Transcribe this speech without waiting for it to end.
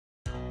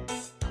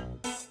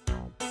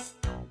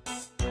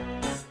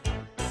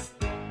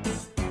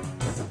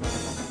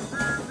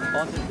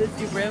on the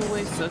busy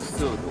railways of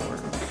Sodor,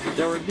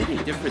 there are many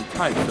different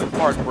types of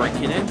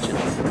hard-working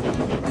engines.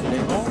 They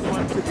all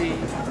want to be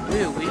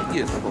really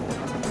useful.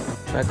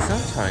 But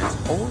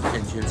sometimes old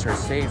engines are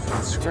saved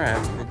from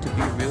scrap and to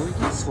be really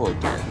useful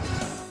again.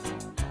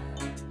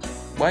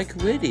 Like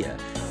Lydia,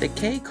 the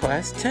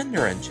K-class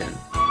tender engine.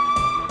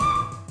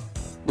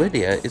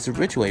 Lydia is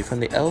originally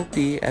from the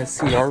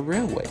LBSCR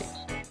railway.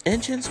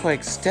 Engines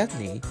like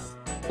Stepney,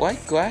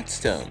 like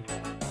Gladstone,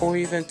 or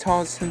even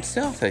Thomas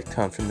himself had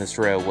come from this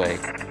railway.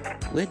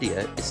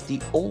 Lydia is the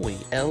only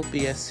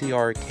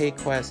LBSCR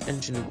K-class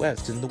engine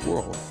left in the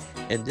world,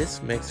 and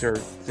this makes her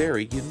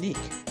very unique,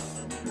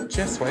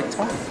 just like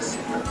Thomas.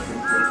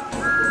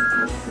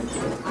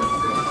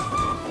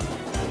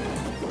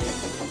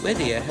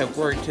 Lydia had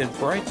worked in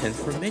Brighton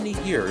for many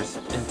years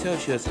until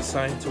she was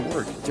assigned to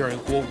work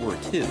during World War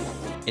II,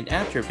 and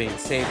after being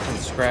saved from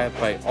scrap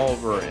by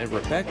Oliver and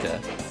Rebecca,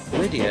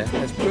 Lydia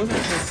has proven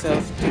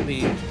herself to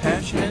be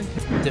passionate,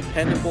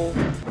 dependable,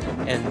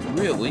 and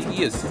really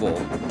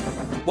useful.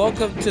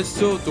 Welcome to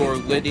Sodor,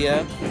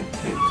 Lydia!